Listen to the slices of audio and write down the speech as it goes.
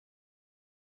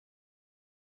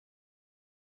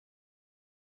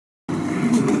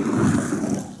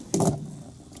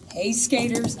Hey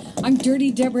skaters, I'm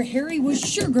Dirty Deborah Harry with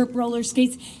Sure Grip Roller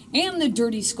Skates and the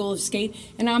Dirty School of Skate,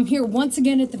 and I'm here once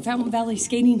again at the Fountain Valley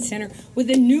Skating Center with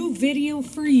a new video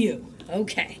for you.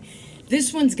 Okay,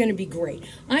 this one's going to be great.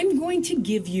 I'm going to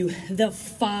give you the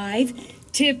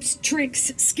 5 tips,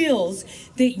 tricks, skills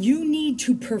that you need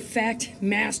to perfect,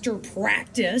 master,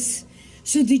 practice,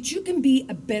 so that you can be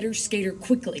a better skater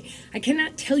quickly. I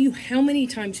cannot tell you how many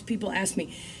times people ask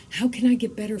me, how can I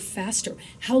get better faster?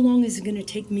 How long is it going to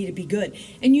take me to be good?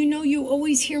 And you know, you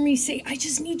always hear me say, I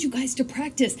just need you guys to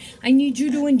practice. I need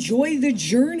you to enjoy the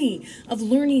journey of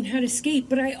learning how to skate.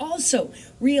 But I also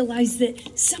realize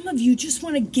that some of you just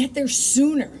want to get there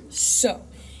sooner. So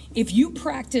if you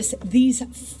practice these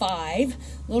 5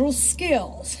 little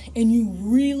skills and you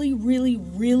really, really,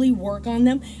 really work on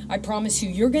them, I promise you,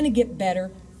 you're going to get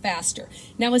better faster.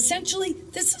 Now, essentially,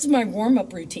 this is my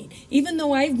warm-up routine. Even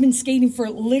though I've been skating for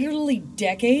literally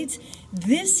decades,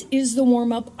 this is the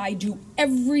warm-up I do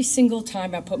every single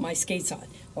time I put my skates on.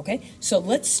 Okay, so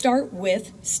let's start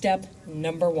with step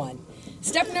number 1.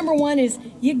 Step number 1 is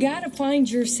you got to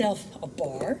find yourself a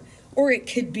bar, or it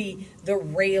could be the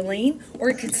railing, or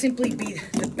it could simply be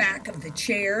the back of the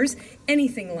chairs,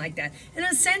 anything like that. And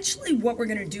essentially what we're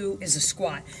gonna do is a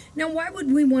squat. Now, why would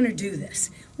we wanna do this?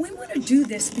 We wanna do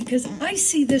this because I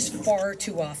see this far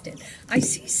too often. I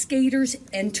see skaters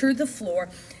enter the floor,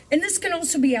 and this can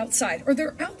also be outside, or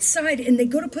they're outside and they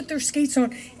go to put their skates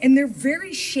on and they're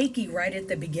very shaky right at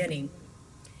the beginning.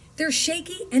 They're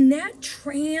shaky, and that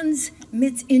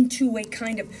transmits into a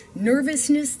kind of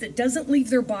nervousness that doesn't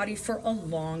leave their body for a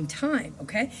long time,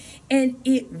 okay? And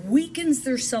it weakens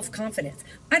their self-confidence.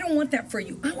 I don't want that for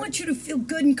you. I want you to feel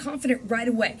good and confident right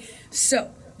away.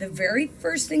 So the very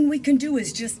first thing we can do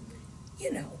is just,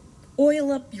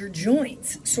 oil up your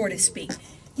joints, so to speak.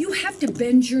 You have to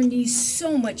bend your knees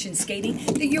so much in skating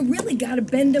that you really got to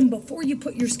bend them before you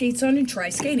put your skates on and try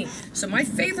skating. So my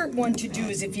favorite one to do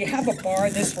is if you have a bar,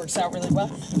 this works out really well,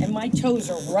 and my toes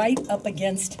are right up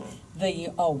against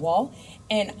the wall,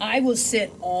 and I will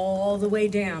sit all the way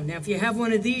down. Now, if you have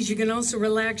one of these, you can also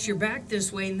relax your back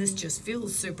this way, and this just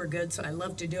feels super good, so I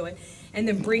love to do it. And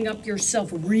then bring up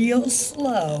yourself real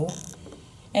slow,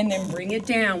 and then bring it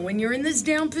down. When you're in this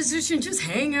down position, just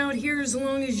hang out here as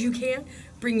long as you can.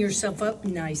 Bring yourself up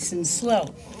nice and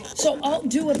slow. So I'll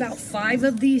do about 5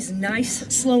 of these nice,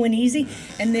 slow, and easy,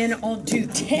 and then I'll do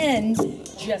 10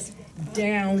 just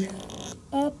down,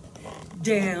 up,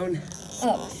 down,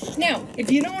 up. Now, if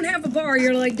you don't have a bar,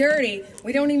 you're like, Dirty,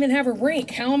 we don't even have a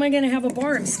rink. How am I going to have a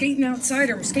bar? I'm skating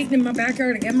outside, or I'm skating in my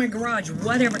backyard, again, my garage,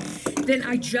 whatever. Then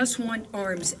I just want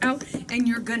arms out, and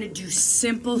you're going to do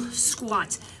simple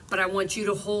squats. But I want you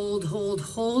to hold, hold,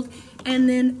 hold, and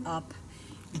then up,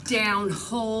 down,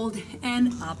 hold,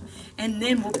 and up. And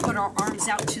then we'll put our arms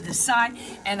out to the side,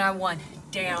 and I want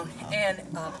down and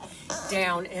up,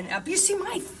 down and up. You see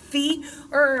my feet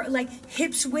are like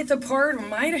hips width apart, or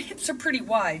my hips are pretty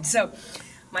wide, so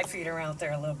my feet are out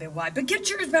there a little bit wide, but get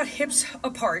yours about hips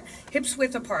apart, hips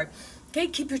width apart. Okay,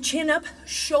 keep your chin up,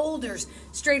 shoulders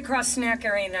straight across the neck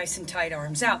area, nice and tight,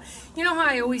 arms out. You know how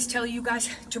I always tell you guys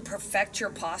to perfect your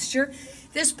posture?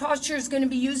 This posture is going to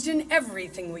be used in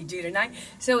everything we do tonight.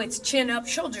 So it's chin up,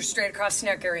 shoulders straight across the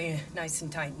neck area, nice and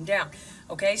tight and down.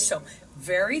 Okay, so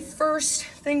very first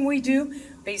thing we do,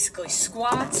 basically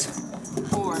squats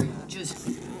or just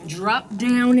drop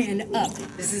down and up.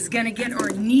 This is going to get our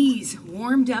knees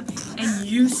warmed up and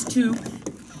used to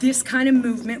this kind of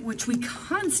movement, which we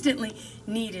constantly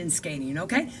need in skating,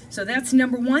 okay? So that's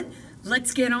number 1.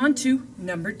 Let's get on to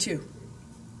number 2.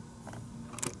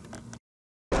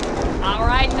 All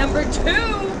right, number 2,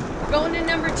 we're going to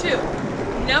number 2.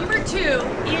 Number 2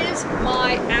 is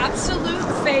my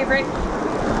absolute favorite.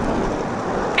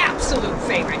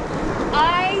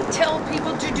 I tell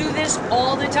people to do this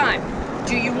all the time.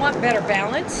 Do you want better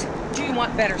balance? Do you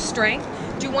want better strength?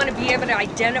 Do you want to be able to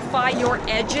identify your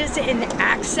edges and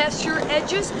access your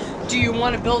edges? Do you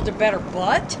want to build a better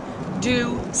butt?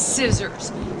 Do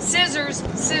scissors. Scissors,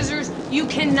 scissors. You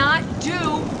cannot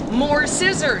do more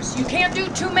scissors. You can't do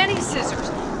too many scissors.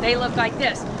 They look like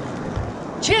this.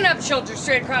 Chin up, shoulders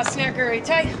straight across the neck area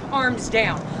tight, arms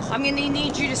down. I'm going to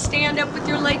need you to stand up with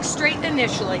your legs straight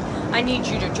initially. I need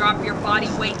you to drop your body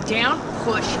weight down,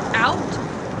 push out,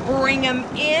 bring them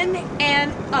in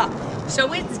and up.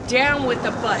 So it's down with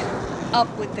the butt,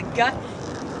 up with the gut,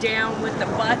 down with the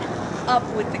butt, up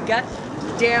with the gut,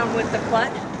 down with the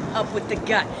butt, up with the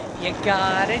gut. You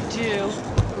gotta do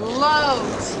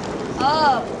loads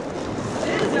of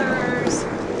scissors.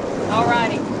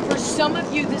 Alrighty, for some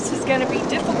of you this is gonna be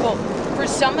difficult. For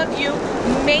some of you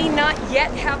may not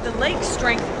yet have the leg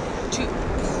strength to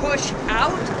push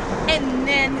out and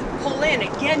then pull in.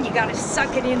 Again, you gotta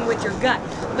suck it in with your gut.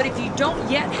 But if you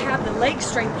don't yet have the leg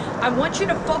strength, I want you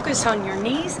to focus on your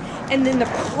knees and then the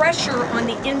pressure on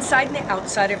the inside and the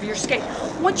outside of your skate.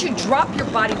 Once you drop your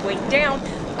body weight down,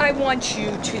 I want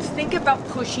you to think about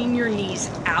pushing your knees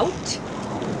out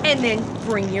and then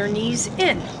bring your knees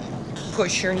in.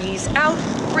 Push your knees out,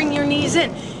 bring your knees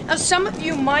in. Now, some of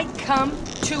you might come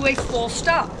to a full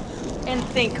stop and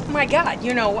think, my God,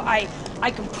 you know, I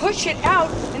can push it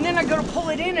out and then I go to pull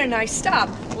it in and I stop.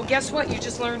 Well, guess what? You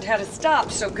just learned how to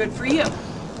stop, so good for you.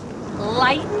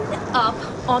 Lighten up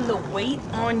on the weight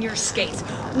on your skates.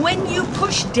 When you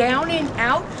push down and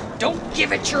out, don't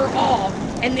give it your all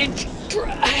and then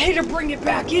try to bring it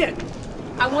back in.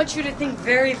 I want you to think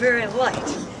very, very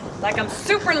light, like I'm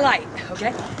super light,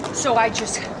 okay? So I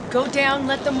just go down,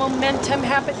 let the momentum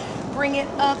happen, bring it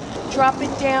up, drop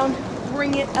it down,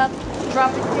 bring it up,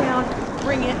 drop it down,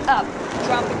 bring it up,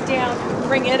 drop it down,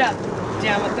 bring it up.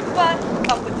 Down with the butt,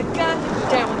 up with the gut,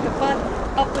 down with the butt,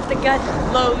 up with the gut,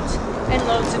 loads and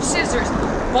loads of scissors.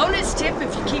 Bonus tip,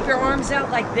 if you keep your arms out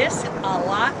like this a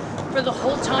lot, for the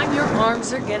whole time, your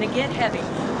arms are gonna get heavy.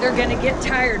 They're gonna get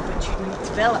tired, but you can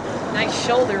develop nice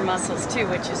shoulder muscles too,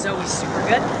 which is always super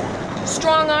good.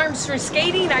 Strong arms for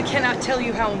skating, I cannot tell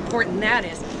you how important that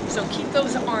is. So keep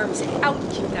those arms out,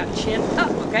 keep that chin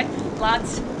up, okay?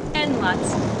 Lots and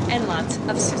lots and lots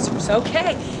of scissors.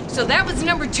 Okay, so that was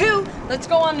number 2. Let's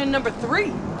go on to number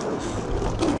 3.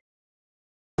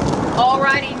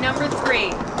 Alrighty, number 3.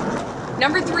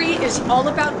 Number 3 is all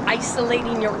about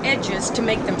isolating your edges to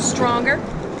make them stronger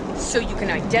so you can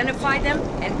identify them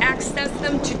and access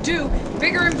them to do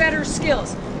bigger and better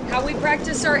skills. How we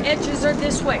practice our edges are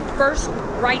this way. First,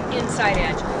 right inside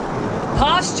edge.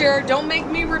 Posture, don't make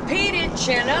me repeat it.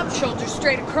 Chin up, shoulders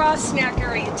straight across, snack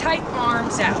area tight,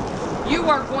 arms out. You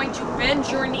are going to bend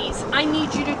your knees. I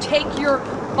need you to take your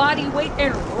body weight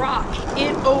and rock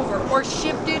it over or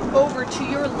shift it over to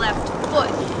your left foot.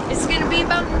 It's going to be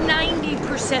about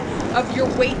 90% of your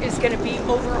weight is going to be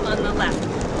over on the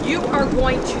left. You are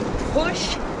going to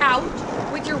push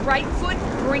out with your right foot,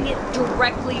 bring it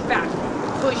directly back.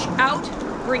 Push out,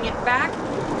 bring it back,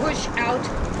 push out,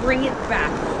 bring it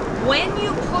back. When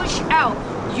you push out,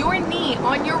 your knee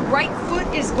on your right foot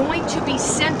is going to be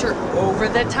centered over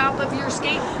the top of your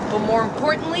skate, but more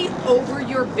importantly, over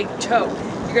your big toe.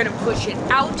 You're gonna push it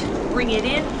out, bring it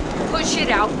in, push it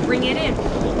out, bring it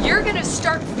in. You're gonna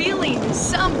start feeling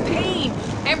some pain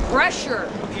and pressure,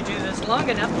 if you do this long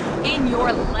enough, in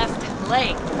your left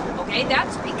leg. Okay,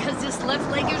 that's because this left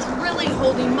leg is really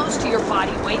holding most of your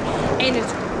body weight and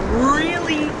it's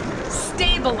really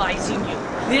stabilizing you.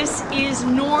 This is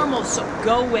normal, so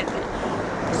go with it.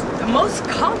 The most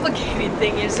complicated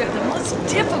thing is, the most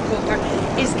difficult part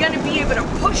is going to be able to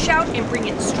push out and bring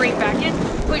it straight back in,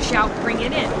 push out, bring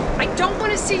it in. I don't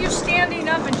want to see you standing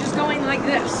up and just going like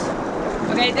this.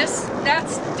 Okay,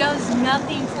 that does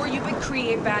nothing for you but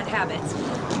create bad habits.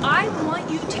 I want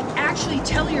you to actually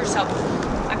tell yourself,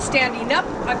 I'm standing up,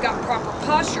 I've got proper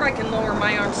posture, I can lower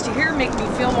my arms to here, make me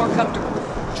feel more comfortable.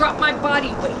 Drop my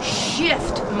body weight,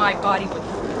 shift my body weight.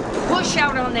 Push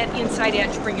out on that inside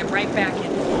edge, bring it right back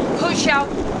in. Push out,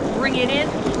 bring it in,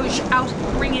 push out,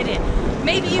 bring it in.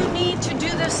 Maybe you need to do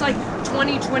this like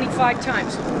 20, 25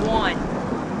 times. 1,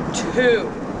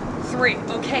 2, 3.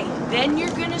 Okay, then you're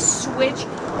gonna switch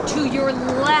to your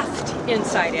left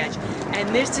inside edge.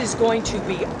 And this is going to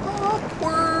be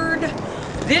awkward.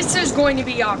 This is going to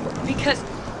be awkward because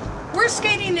we're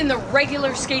skating in the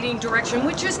regular skating direction,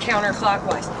 which is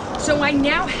counterclockwise. So I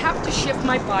now have to shift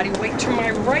my body weight to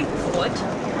my right foot,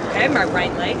 okay, my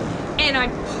right leg, and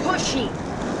I'm pushing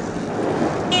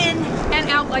in and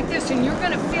out like this. And you're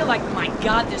gonna feel like, my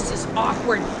God, this is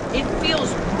awkward. It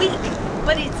feels weak,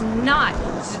 but it's not.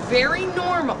 It's very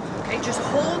normal, okay? Just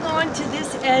hold on to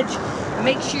this edge.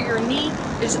 Make sure your knee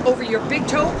is over your big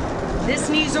toe. This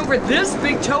knee's over this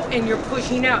big toe, and you're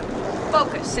pushing out.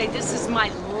 Focus, say this is my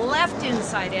left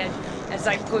inside edge as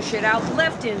I push it out,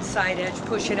 left inside edge,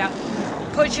 push it out,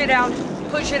 push it out,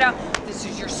 push it out. This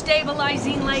is your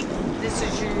stabilizing leg, this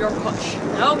is your push.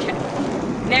 Okay,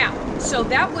 now, so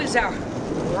that was our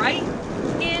right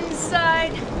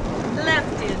inside,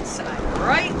 left inside,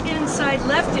 right inside,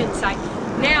 left inside.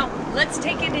 Now, let's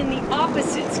take it in the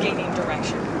opposite skating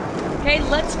direction. Okay,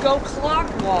 let's go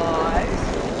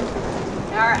clockwise.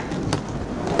 All right.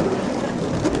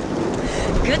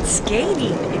 Good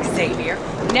skating, Xavier.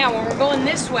 Now, when we're going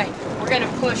this way, we're gonna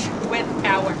push with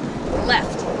our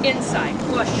left inside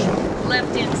push,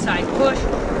 left inside push,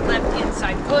 left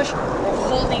inside push. We're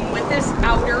holding with this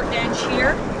outer edge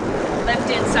here. Left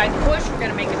inside push, we're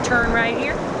gonna make a turn right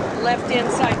here. Left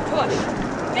inside push,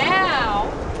 Now,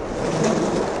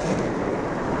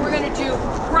 we're gonna do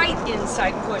right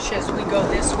inside push as we go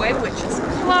this way, which is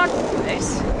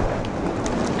clockwise.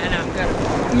 And I'm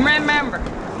gonna, remember,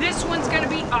 this one's gonna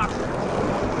be awkward.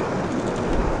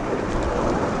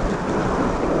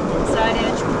 Inside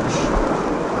edge push,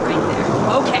 right there.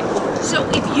 Okay, so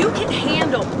if you can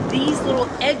handle these little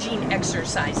edging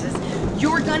exercises,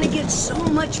 you're gonna get so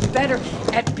much better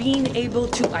at being able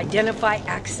to identify,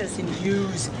 access, and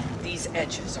use these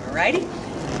edges, alrighty?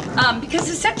 Because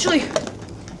essentially,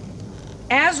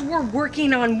 as we're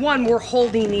working on one, we're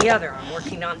holding the other. I'm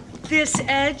working on this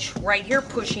edge right here,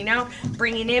 pushing out,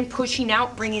 bringing in, pushing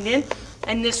out, bringing in.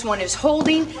 And this one is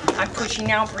holding. I'm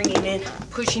pushing out, bringing in,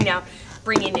 pushing out,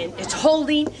 bringing in. It's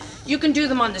holding. You can do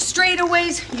them on the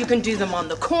straightaways. You can do them on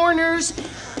the corners.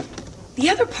 The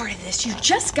other part of this, you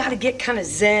just got to get kind of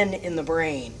zen in the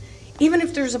brain. Even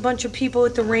if there's a bunch of people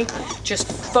at the rink, just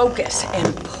focus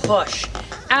and push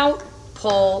out,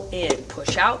 pull in,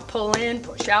 push out, pull in,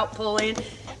 push out, pull in,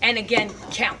 and again,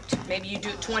 count. Maybe you do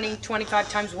it 20, 25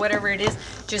 times, whatever it is,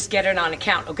 just get it on a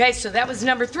count, okay? So that was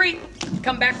number 3.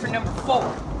 Come back for number 4.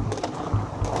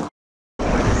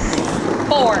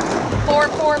 4.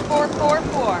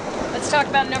 Let's talk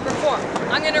about number 4.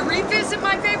 I'm gonna revisit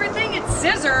my favorite thing, it's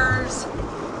scissors.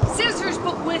 Scissors,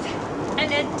 but with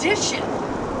an addition.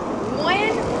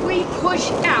 When we push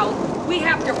out, we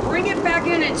have to bring it back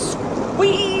in and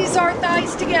squeeze our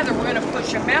thighs together. We're gonna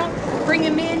push them out, bring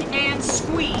them in, and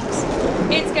squeeze.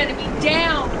 It's gonna be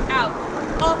down, out,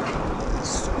 up,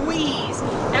 squeeze,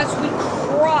 as we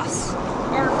cross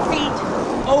our feet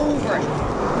over.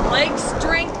 Leg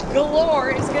strength galore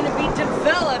is gonna be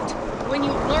developed when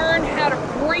you learn how to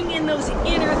bring in those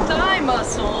inner thigh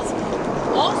muscles.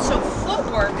 Also,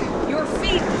 footwork, your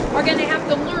feet are gonna have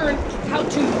to learn how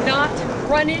to not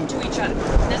run into each other.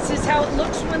 This is how it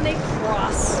looks when they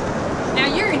cross. Now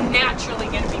you're naturally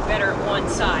gonna be better at one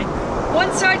side.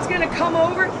 One side's gonna come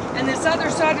over and this other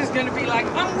side is gonna be like,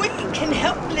 I'm weak and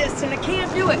helpless and I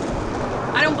can't do it.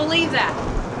 I don't believe that.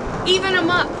 Even them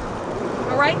up,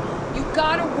 all right? You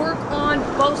gotta work on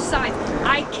both sides.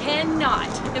 I cannot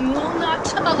and will not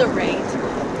tolerate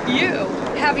you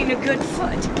having a good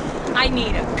foot. I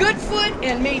need a good foot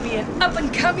and maybe an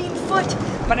up-and-coming foot,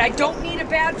 but I don't need a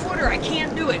bad foot or I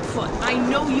can't do it foot. I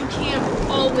know you can,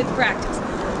 all with practice.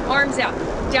 Arms out,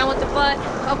 down with the butt,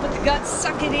 up with the gut,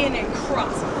 suck it in and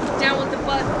cross. Down with the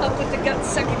butt, up with the gut,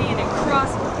 suck it in and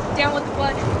cross. Down with the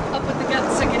butt, up with the gut,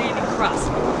 suck it in and cross.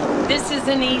 This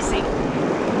isn't easy.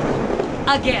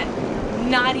 Again,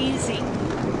 not easy.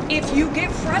 If you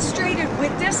get frustrated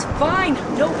with this, fine,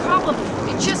 no problem.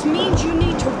 It just means you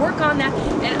need to work on that,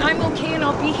 and I'm okay, and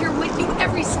I'll be here with you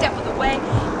every step of the way.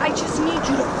 I just need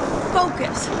you to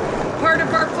focus. Part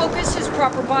of our focus is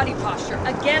proper body posture.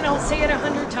 Again, I'll say it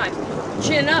 100 times.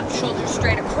 Chin up, shoulders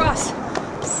straight across.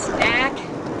 Stack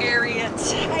area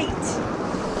tight.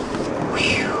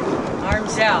 Whew.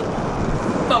 Arms out.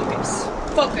 Focus.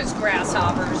 Focus,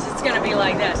 grasshoppers. It's gonna be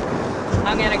like this.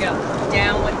 I'm gonna go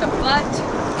down with the butt,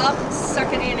 up,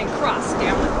 suck it in and cross.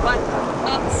 Down with the butt,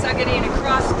 up, suck it in and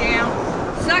cross. Down,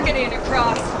 suck it in and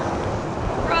cross.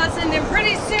 Cross, and then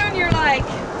pretty soon you're like,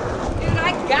 dude,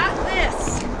 I got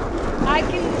this. I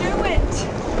can do it.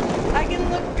 I can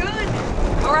look good.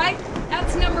 All right,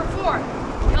 that's number 4.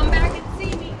 Come back and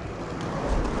see me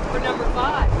for number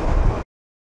 5.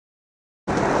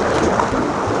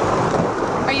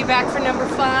 Are you back for number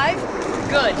 5?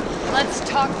 Good. Let's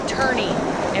talk turning.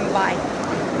 And by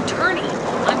turning,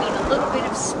 I mean a little bit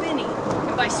of spinning.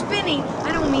 And by spinning,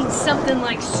 I don't mean something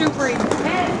like super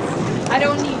intense. I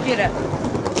don't need you to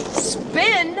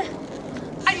spin.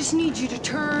 I just need you to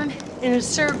turn in a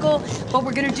circle, but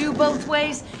we're gonna do both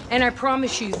ways. And I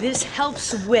promise you, this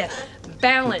helps with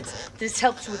balance. This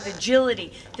helps with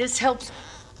agility. This helps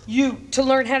you to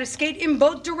learn how to skate in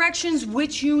both directions,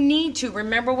 which you need to.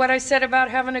 Remember what I said about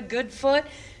having a good foot?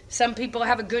 Some people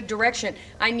have a good direction.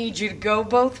 I need you to go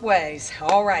both ways.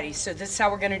 Alrighty, so this is how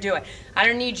we're gonna do it. I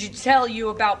don't need you to tell you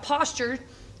about posture.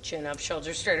 Chin up,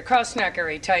 shoulders straight across, neck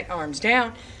area tight, arms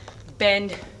down.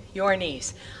 Bend your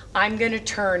knees. I'm gonna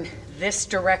turn this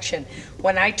direction.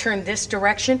 When I turn this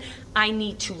direction, I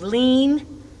need to lean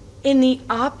in the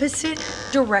opposite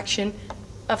direction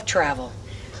of travel.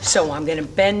 So I'm gonna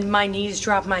bend my knees,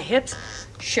 drop my hips,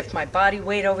 shift my body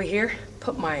weight over here,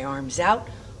 put my arms out,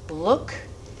 look,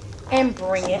 and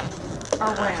bring it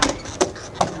around.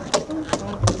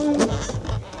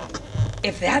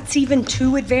 If that's even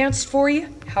too advanced for you,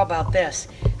 how about this?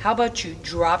 How about you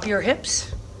drop your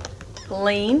hips,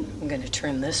 lean, I'm gonna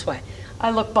turn this way.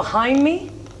 I look behind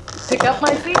me, pick up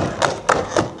my feet,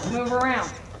 move around,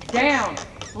 down,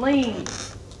 lean,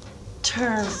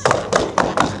 turn.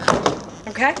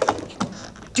 Okay?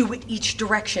 Do it each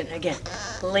direction again.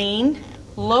 Lean,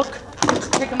 look,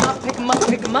 pick them up, pick them up,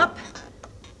 pick them up.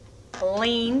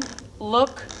 Lean,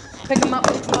 look, pick them up,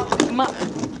 pick them up, pick them up.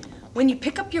 When you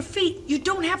pick up your feet, you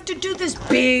don't have to do this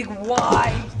big,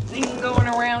 wide thing going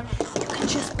around. You can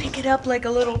just pick it up like a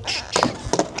little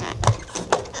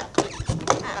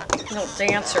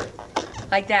dancer,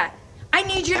 like that. I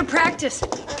need you to practice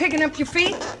picking up your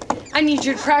feet. I need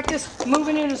you to practice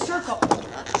moving in a circle.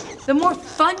 The more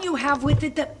fun you have with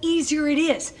it, the easier it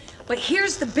is. But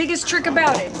here's the biggest trick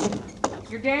about it.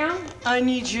 You're down, I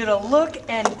need you to look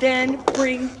and then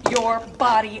bring your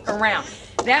body around.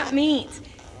 That means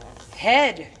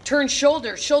head turns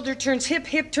shoulder, shoulder turns hip,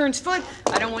 hip turns foot.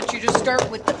 I don't want you to start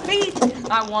with the feet.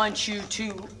 I want you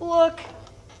to look,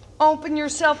 open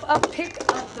yourself up, pick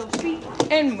up those feet,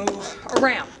 and move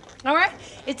around. All right?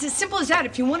 It's as simple as that.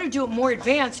 If you want to do it more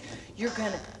advanced, you're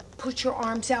going to put your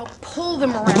arms out, pull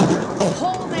them around,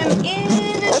 pull them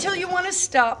in until you want to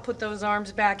stop, put those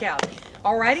arms back out.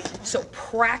 Alrighty? So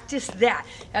practice that.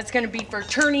 That's going to be for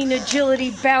turning, agility,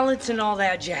 balance, and all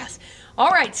that jazz. All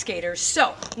right, skaters,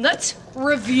 so let's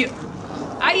review.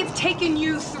 I have taken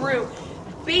you through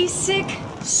basic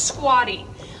squatting.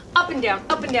 Up and down,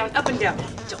 up and down, up and down.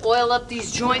 To oil up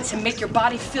these joints and make your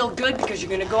body feel good because you're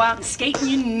gonna go out and skate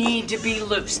and you need to be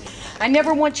loose. I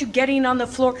never want you getting on the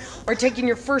floor or taking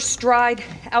your first stride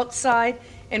outside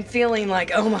and feeling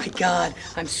like, oh my God,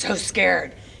 I'm so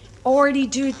scared. Already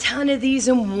do a ton of these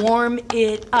and warm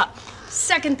it up.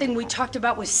 Second thing we talked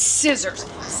about was scissors.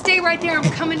 Stay right there,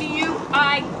 I'm coming to you.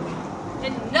 I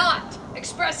cannot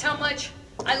express how much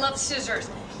I love scissors.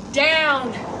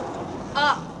 Down,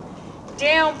 up.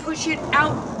 Down, push it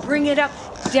out, bring it up,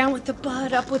 down with the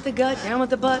butt, up with the gut, down with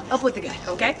the butt, up with the gut,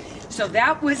 okay? So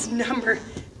that was number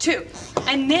 2.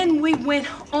 And then we went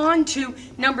on to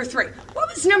number 3. What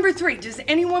was number 3? Does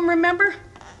anyone remember?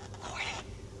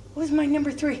 What was my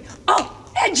number 3?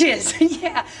 Oh, edges,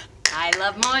 yeah. I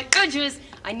love my edges.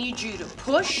 I need you to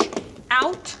push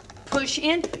out, push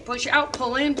in, push out,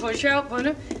 pull in, push out, pull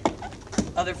in.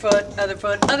 Other foot, other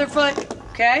foot, other foot,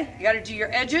 okay? You gotta do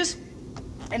your edges.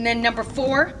 And then number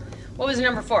 4, what was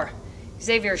number 4?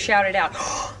 Xavier shouted out,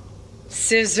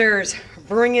 scissors.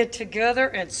 Bring it together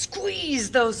and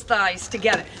squeeze those thighs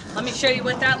together. Let me show you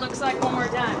what that looks like one more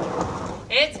time.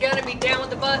 It's gonna be down with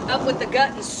the butt, up with the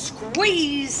gut, and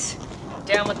squeeze.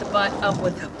 Down with the butt, up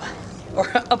with the butt,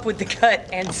 or up with the gut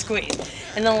and squeeze.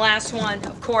 And the last one,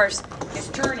 of course, is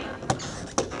turning.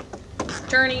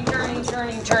 Turning, turning,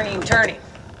 turning, turning, turning.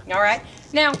 All right?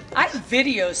 Now, I have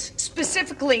videos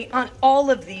specifically on all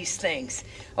of these things.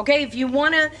 Okay, if you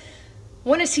wanna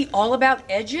see all about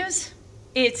edges,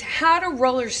 it's How to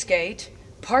Roller Skate,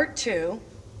 Part 2,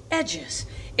 Edges.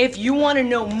 If you wanna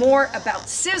know more about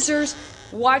scissors,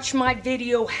 watch my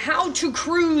video, How to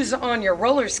Cruise on Your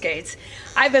Roller Skates.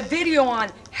 I have a video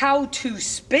on how to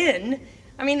spin.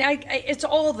 I mean, it's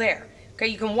all there. Okay,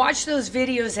 you can watch those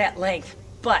videos at length,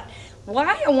 but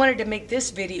why I wanted to make this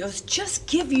video is just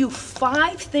give you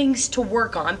 5 things to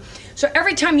work on. So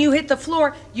every time you hit the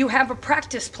floor, you have a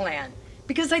practice plan.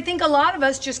 Because I think a lot of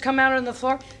us just come out on the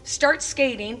floor, start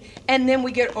skating, and then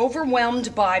we get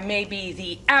overwhelmed by maybe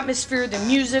the atmosphere, the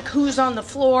music, who's on the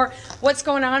floor, what's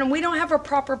going on, and we don't have a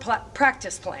proper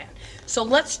practice plan. So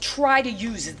let's try to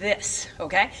use this,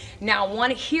 okay? Now I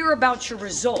want to hear about your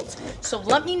results. So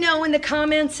let me know in the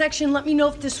comment section, let me know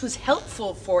if this was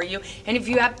helpful for you, and if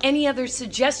you have any other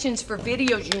suggestions for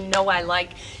videos, you know I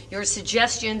like your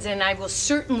suggestions, and I will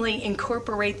certainly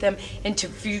incorporate them into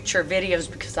future videos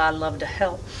because I love to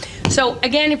help. So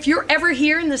again, if you're ever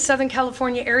here in the Southern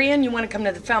California area and you want to come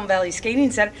to the Fountain Valley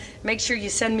Skating Center, make sure you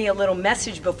send me a little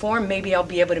message before, and maybe I'll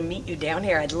be able to meet you down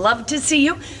here. I'd love to see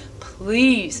you.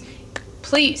 Please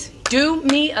do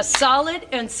me a solid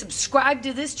and subscribe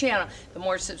to this channel. The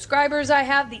more subscribers I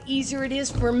have, the easier it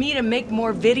is for me to make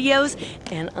more videos,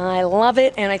 and I love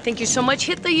it, and I thank you so much.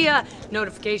 Hit the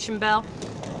notification bell.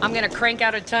 I'm gonna crank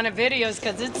out a ton of videos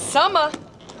because it's summer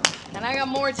and I got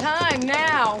more time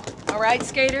now. All right,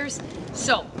 skaters?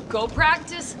 So go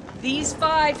practice these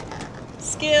 5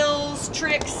 skills,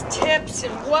 tricks, tips,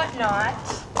 and whatnot.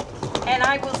 And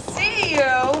I will see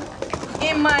you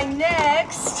in my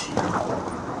next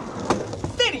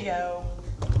video.